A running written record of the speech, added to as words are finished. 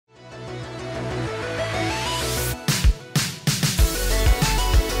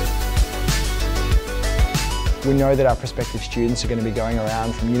We know that our prospective students are going to be going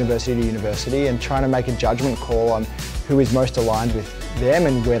around from university to university and trying to make a judgment call on who is most aligned with them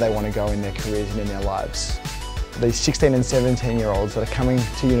and where they want to go in their careers and in their lives. These 16 and 17-year-olds that are coming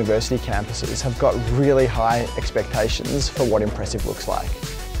to university campuses have got really high expectations for what impressive looks like.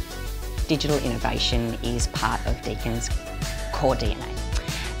 Digital innovation is part of Deakin's core DNA.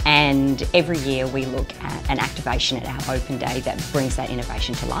 And every year we look at an activation at our open day that brings that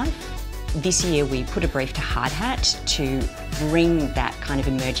innovation to life. This year we put a brief to Hardhat to bring that kind of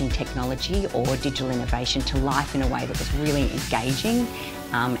emerging technology or digital innovation to life in a way that was really engaging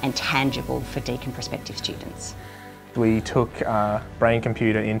and tangible for Deakin prospective students. We took a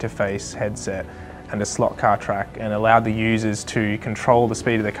brain-computer interface headset and a slot car track and allowed the users to control the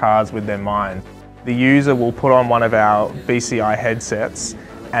speed of the cars with their mind. The user will put on one of our BCI headsets,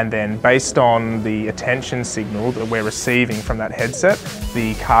 and then based on the attention signal that we're receiving from that headset,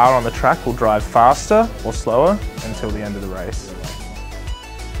 the car on the track will drive faster or slower until the end of the race.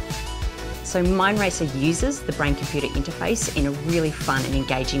 So MindRacer uses the brain-computer interface in a really fun and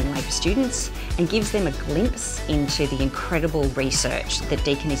engaging way for students and gives them a glimpse into the incredible research that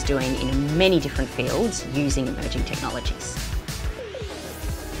Deakin is doing in many different fields using emerging technologies.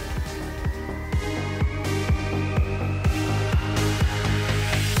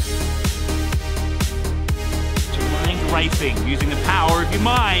 Mind racing, using the power of your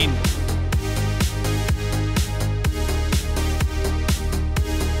mind.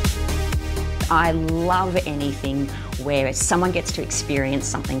 I love anything where someone gets to experience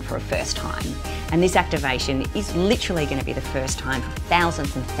something for a first time. And this activation is literally going to be the first time for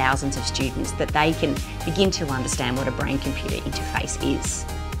thousands and thousands of students that they can begin to understand what a brain-computer interface is.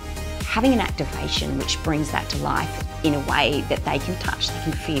 Having an activation which brings that to life in a way that they can touch, they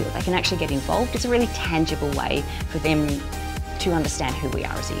can feel, they can actually get involved, it's a really tangible way for them to understand who we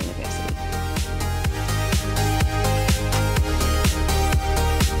are as a university.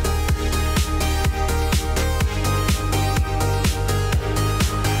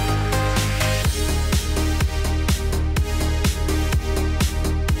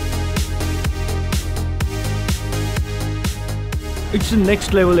 It's the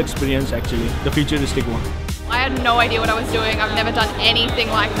next level experience actually, the futuristic one. I had no idea what I was doing. I've never done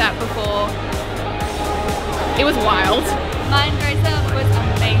anything like that before. It was wild. MindRacer was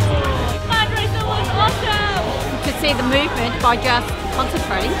amazing. MindRacer was awesome! To see the movement by just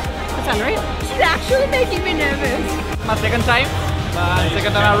concentrating, it's unreal. She's actually making me nervous. My second time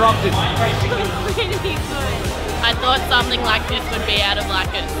I rocked it. Really good. I thought something like this would be out of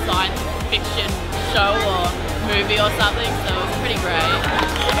like a science fiction show or movie or something, so it was pretty great.